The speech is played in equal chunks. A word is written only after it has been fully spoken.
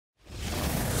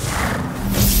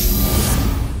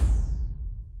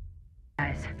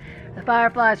The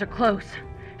Fireflies are close.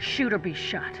 Shoot or be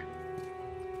shot.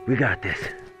 We got this.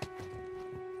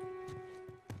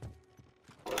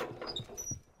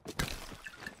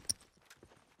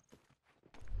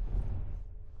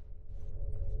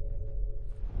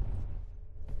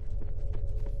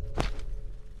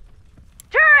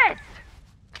 Tourists!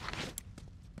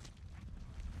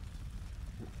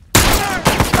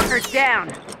 Fuckers down.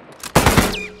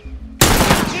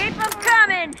 Keep them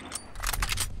coming!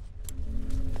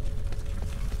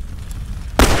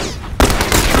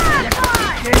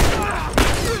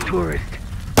 Tourist.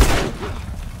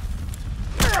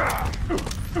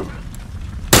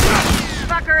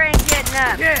 Fucker ain't getting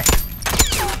up. Yeah.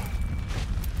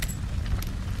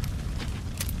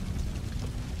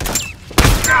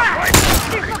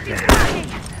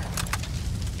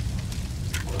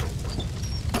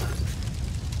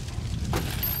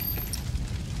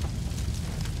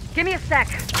 Give me a sec.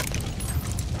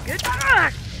 Good.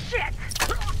 Shit!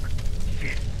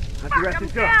 Shit. How'd you Fuck, wrap I'm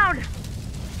this down! up?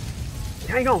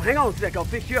 Hang on a sec. I'll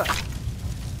fix you up.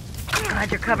 Glad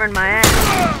you're covering my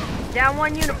ass. Down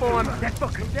one uniform. That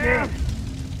fucker's down.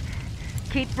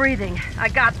 Keep breathing. I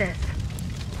got this.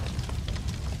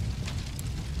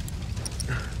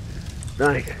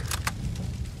 Thanks.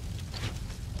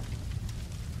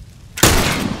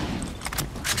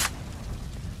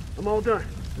 I'm all done.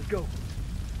 Let's go.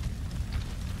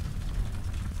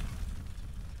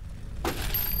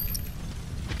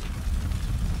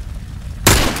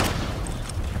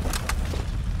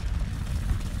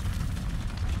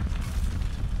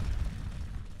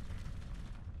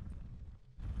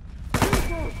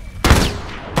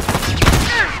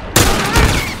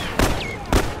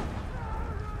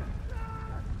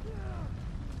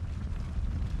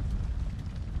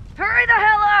 Hurry the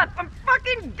hell up! I'm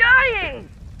fucking dying!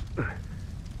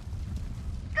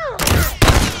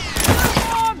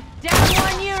 Uniform! Down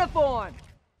one uniform!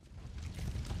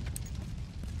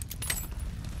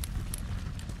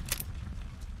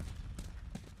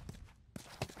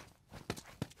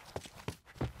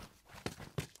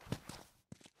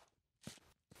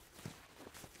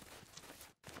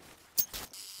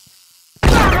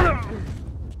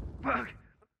 Fuck.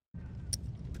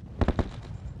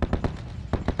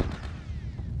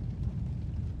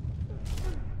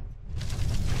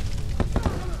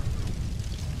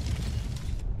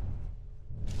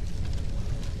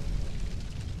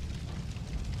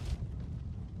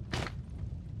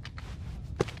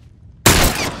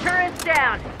 Turrets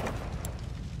down!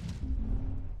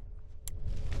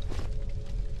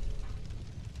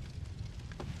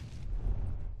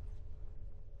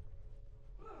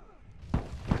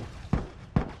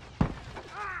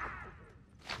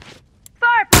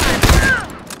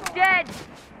 Firefly! Dead!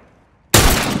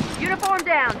 Uniform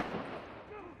down!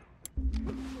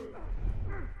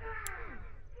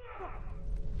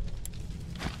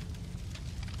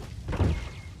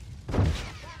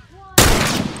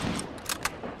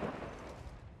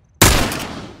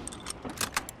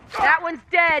 That one's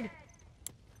dead!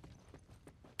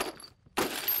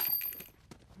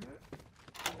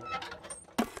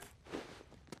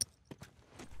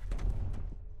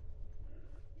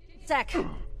 Sec.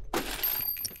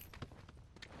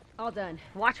 All done.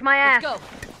 Watch my ass. Let's go.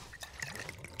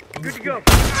 Good to go.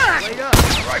 Wait up.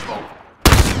 Rifle.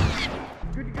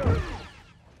 Good to go.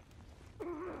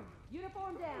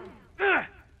 Uniform down.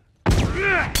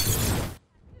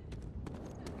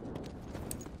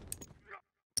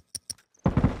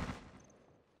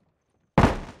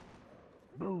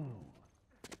 Boom.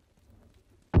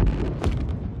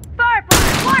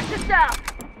 Firefly, watch yourself!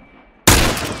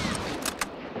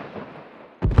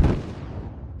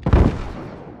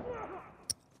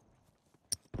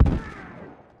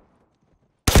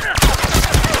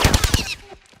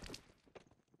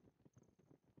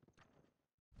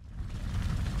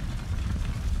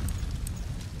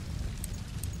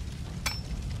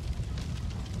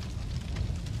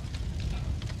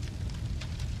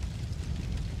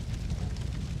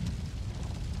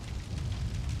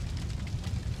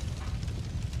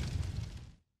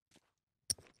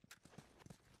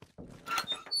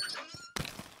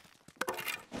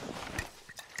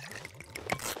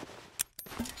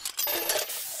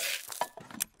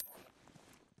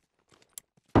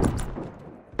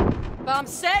 Bomb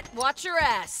set, watch your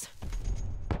ass.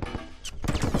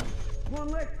 One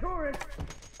less tourist.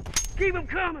 Keep them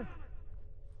coming.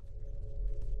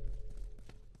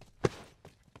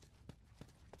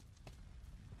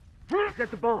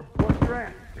 Set the bomb. Watch your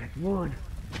ass. That's one.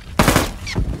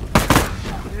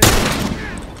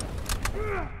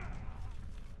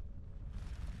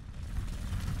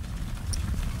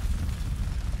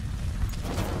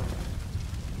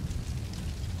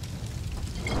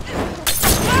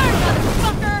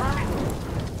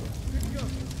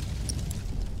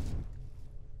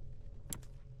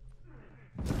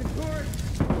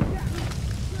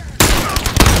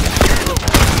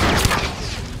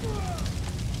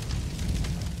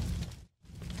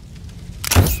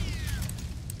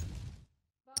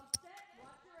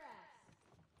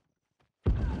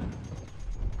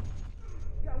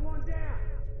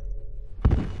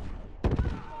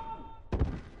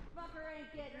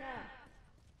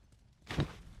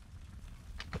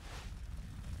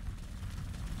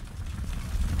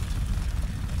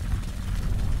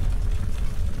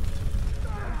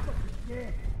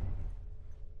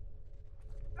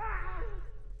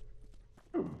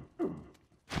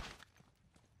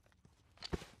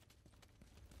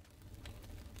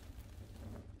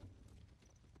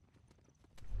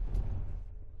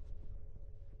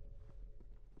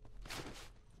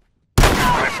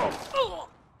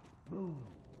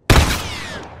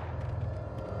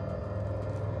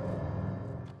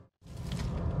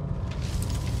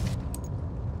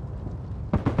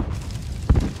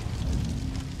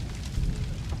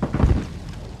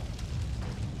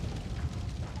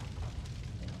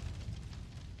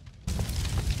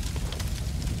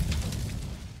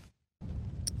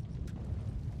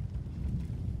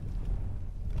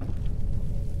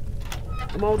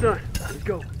 I'm all done. Let's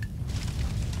go.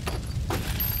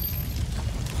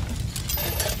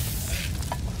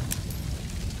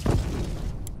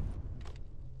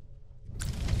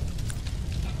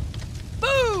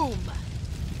 Boom!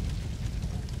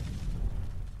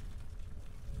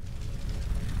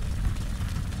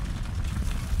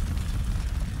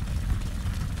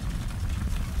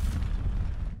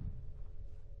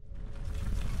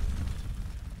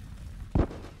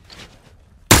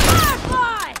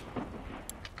 Firefly!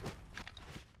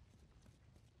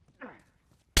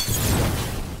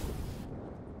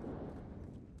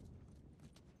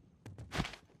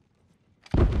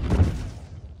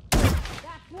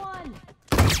 That's one.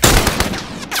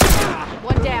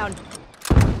 One down.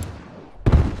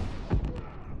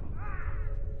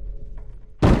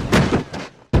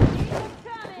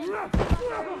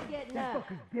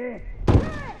 Dead.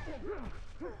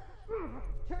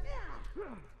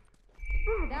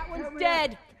 That one's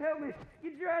dead. Help me.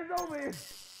 Get your ass over here.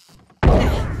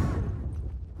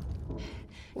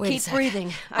 Keep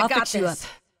breathing. I got fix you this.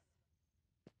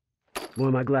 Boy,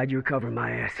 am I glad you're covering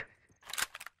my ass.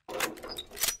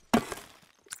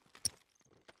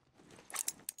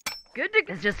 Good to...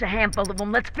 There's just a handful of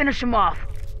them. Let's finish them off.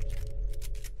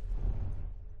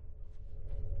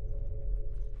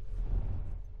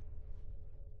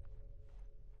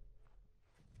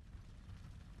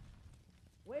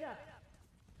 Wait up.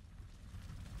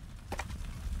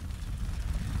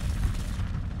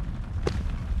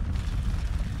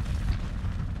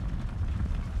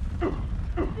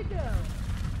 Good to go.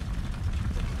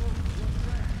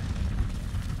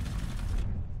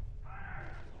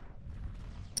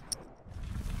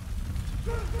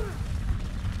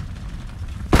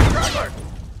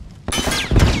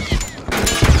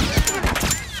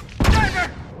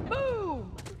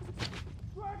 Boom!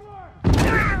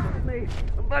 Me.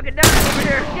 I'm fucking dying over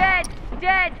here. Dead!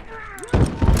 Dead!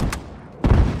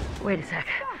 Wait a sec.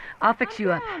 I'll fix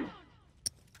you up.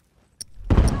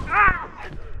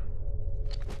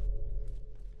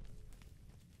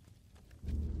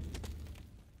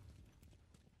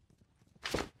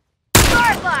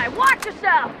 Firefly, watch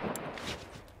yourself!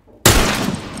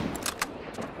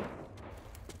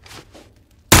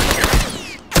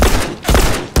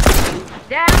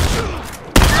 Down!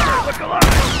 Look alive!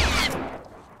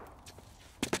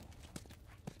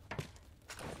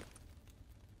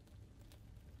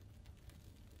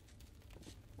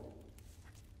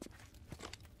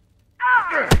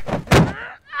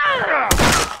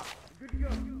 Good to go.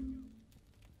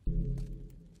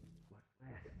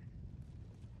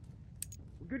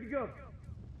 We're good to go.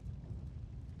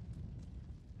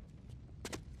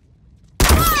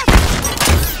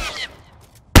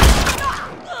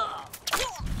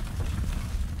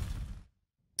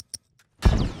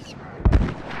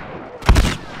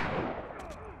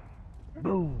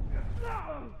 Boom.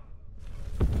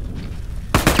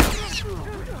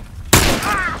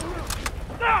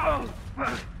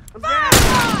 I'm down.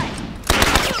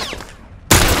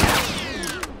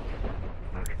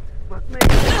 Fuck me. I'm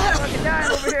fucking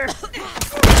dying over here.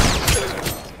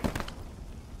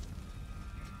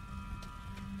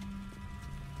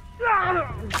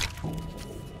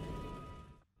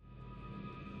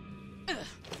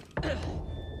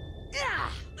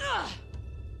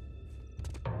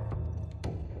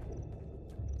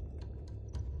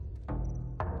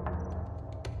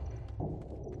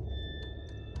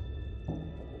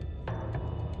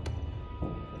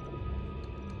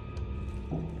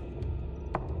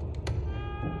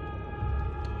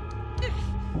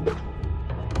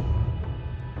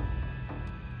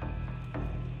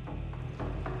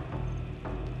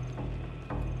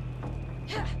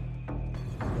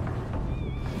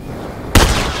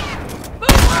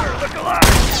 Look alive!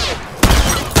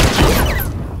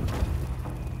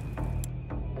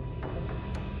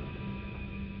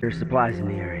 There's supplies in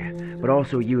the area, but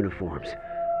also uniforms.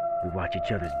 We watch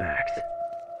each other's backs.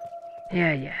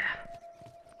 Yeah, yeah.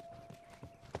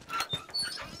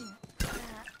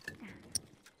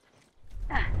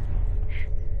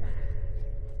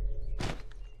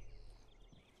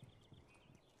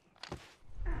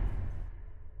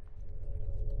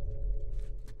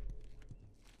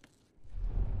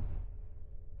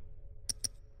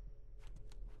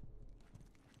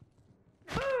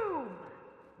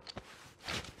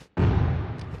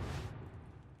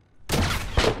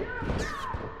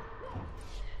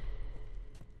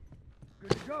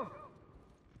 Good to go.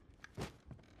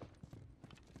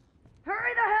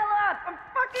 Hurry the hell up! I'm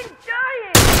fucking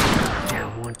dying!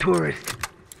 Down one tourist.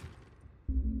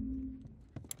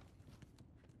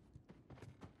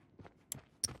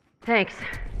 Thanks.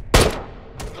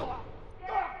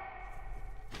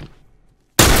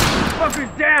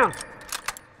 fucker's down!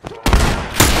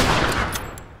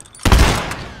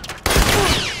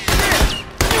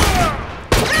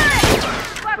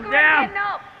 I'm down.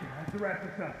 Up. To wrap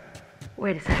this up.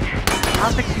 Wait a second.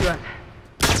 I'll fix you up.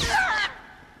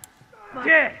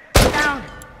 Dead! Down.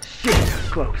 Shit, that's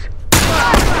close.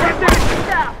 Right there.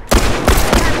 Stop.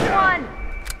 That's one.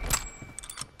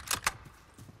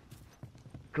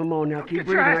 Come on now, keep Get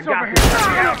your breathing. I ass got over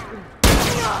this.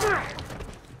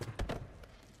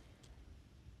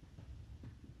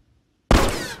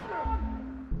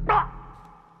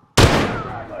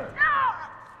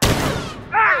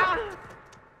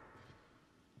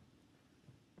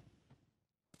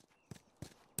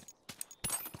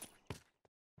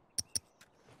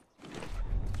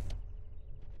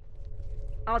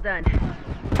 All done.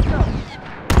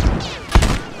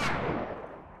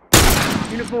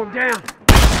 Uniform down.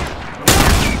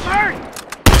 Burn!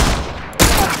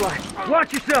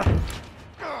 Watch yourself.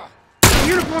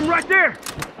 Uniform right there.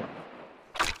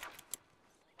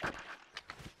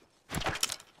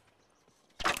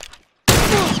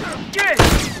 Get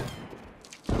it!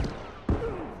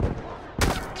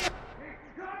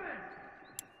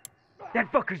 That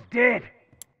fucker's dead.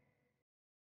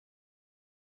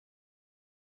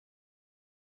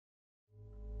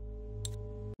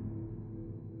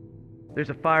 There's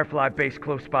a Firefly base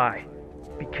close by.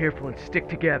 Be careful and stick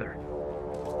together.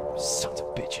 Sons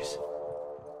of bitches.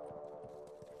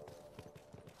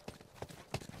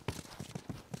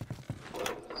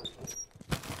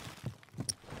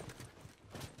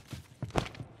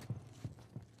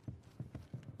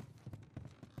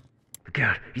 Look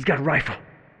out, he's got a rifle.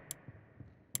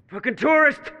 Fucking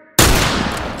tourist!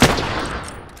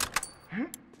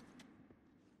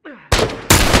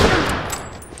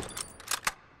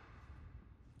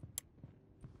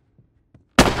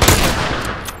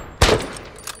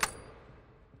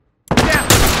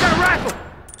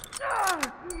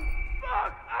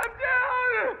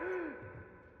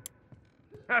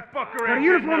 That fucker Got a ain't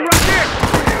uniform getting right up.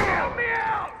 there! Help me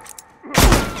out!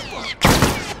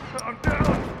 I'm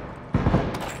down.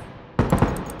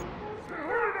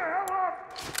 Hurry the hell up!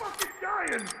 I'm fucking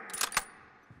dying.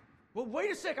 Well,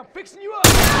 wait a sec, I'm fixing you up!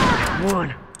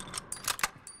 One.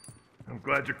 I'm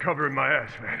glad you're covering my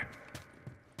ass, man.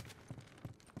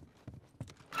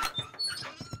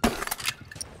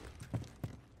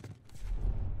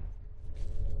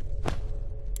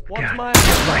 Watch God. my...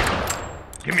 Rifle.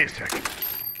 Give me a second.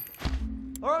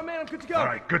 Alright, man, I'm good to go. All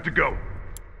right, good to go.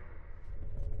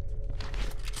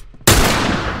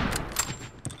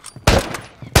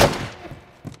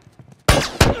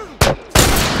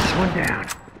 One down.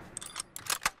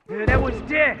 Yeah, that one's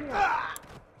dead.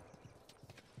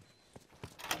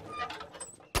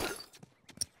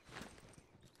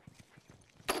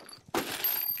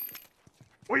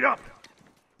 Wait up!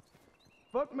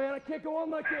 Fuck, man, I can't go on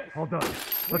like this. Hold on.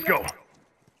 Let's go.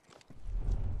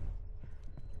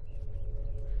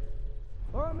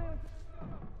 Alright, man.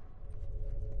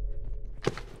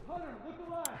 Hunter, look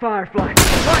alive. Firefly.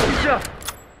 Watch yourself.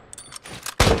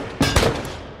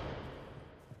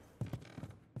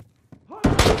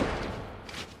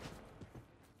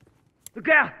 Look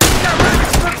out!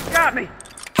 Got me!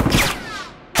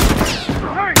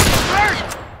 Hurry! Hurry!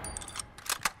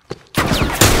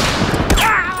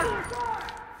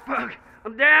 Ah! Fuck!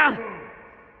 I'm down!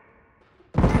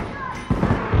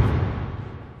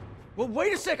 Well,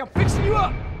 wait a sec, I'm fixing you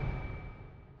up.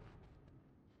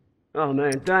 Oh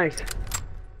man, thanks.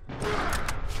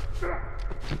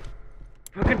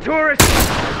 Fucking tourist!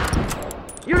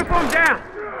 Uniform down!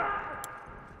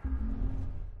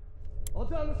 All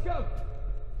done, let's go.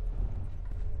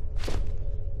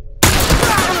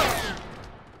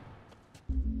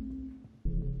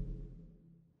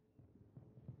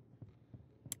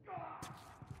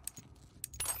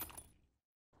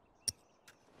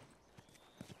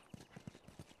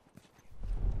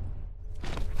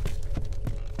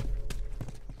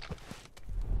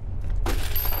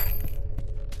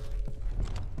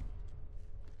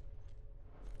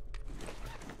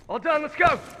 All done, let's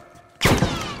go!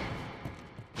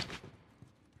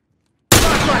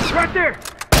 Flashlight, right there!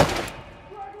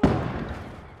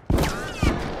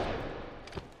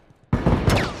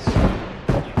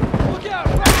 Look out!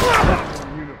 Right.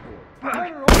 Uniform.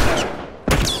 Hunter, over there.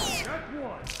 That's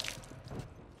one.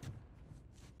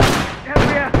 Help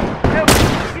me out! Help me!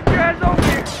 Get your ass over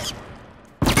here!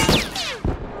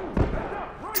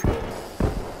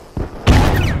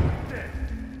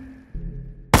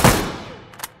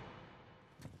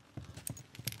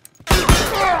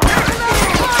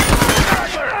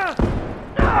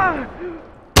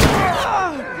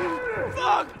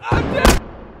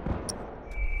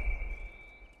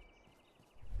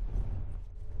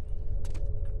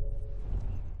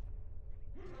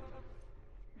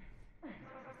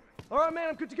 All right, man,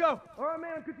 I'm good to go. All right,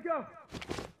 man, I'm good to go.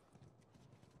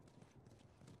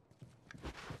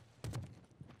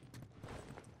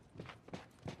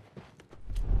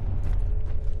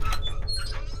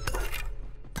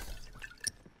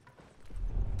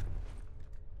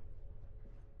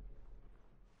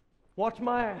 Watch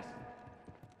my ass.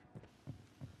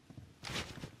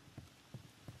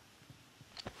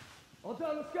 All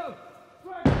done, let's go.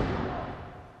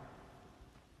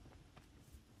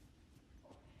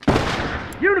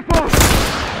 Uniform!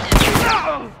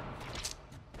 No!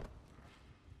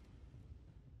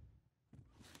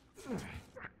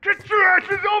 Get your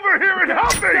asses over here and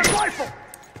help me! That rifle!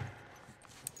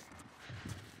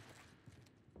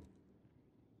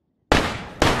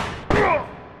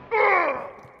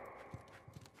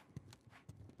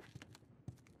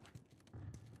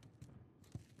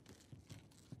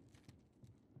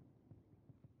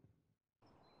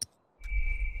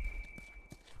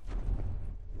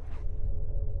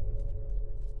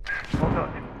 Well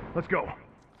done. Let's go.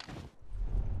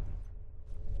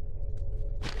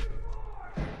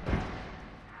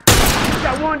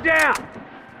 Got one down!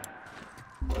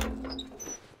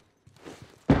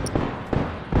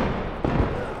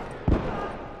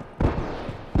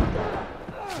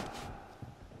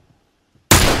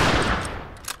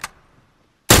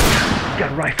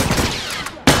 Got a rifle.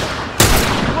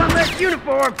 One less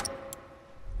uniform!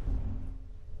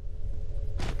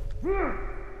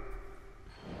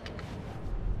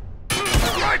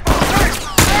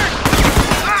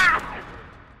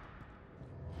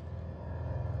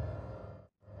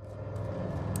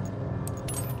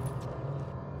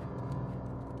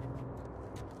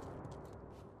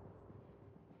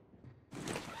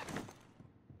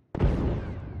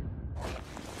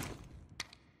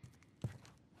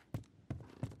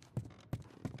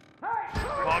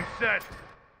 I'm set.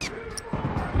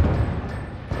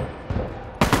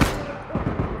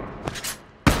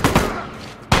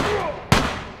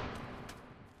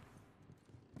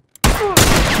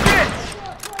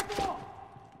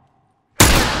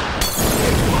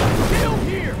 Still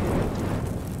here.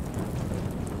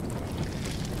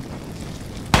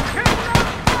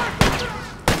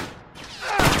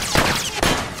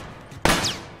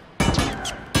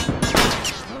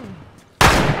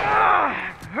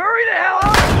 Hurry the hell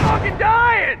up! I'm fucking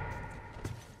dying!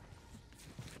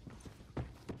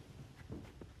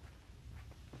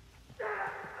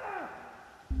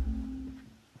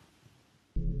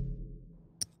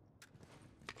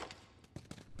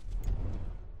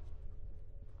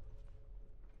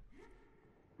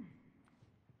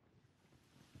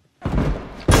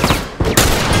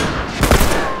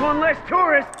 One less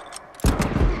tourist!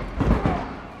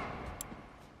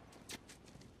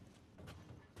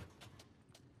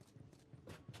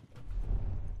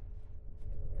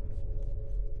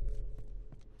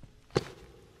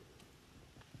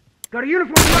 Got a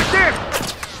uniform right there!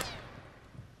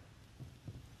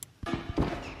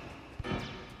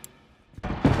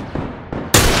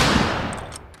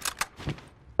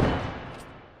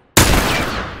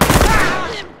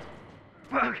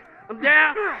 Fuck! I'm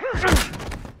down!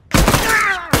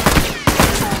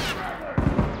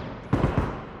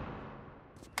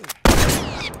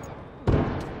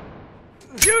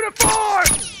 Uniform!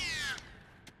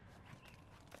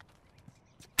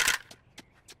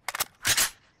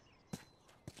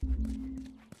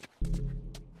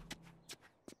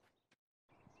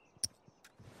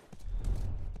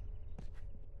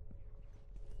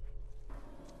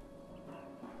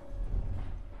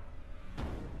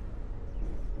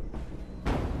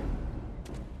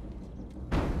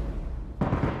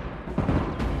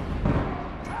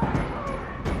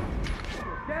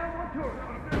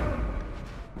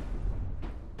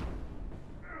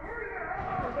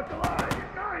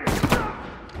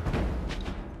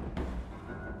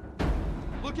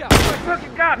 Look out.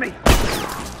 Fucking got me!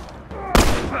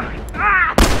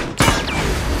 Ah!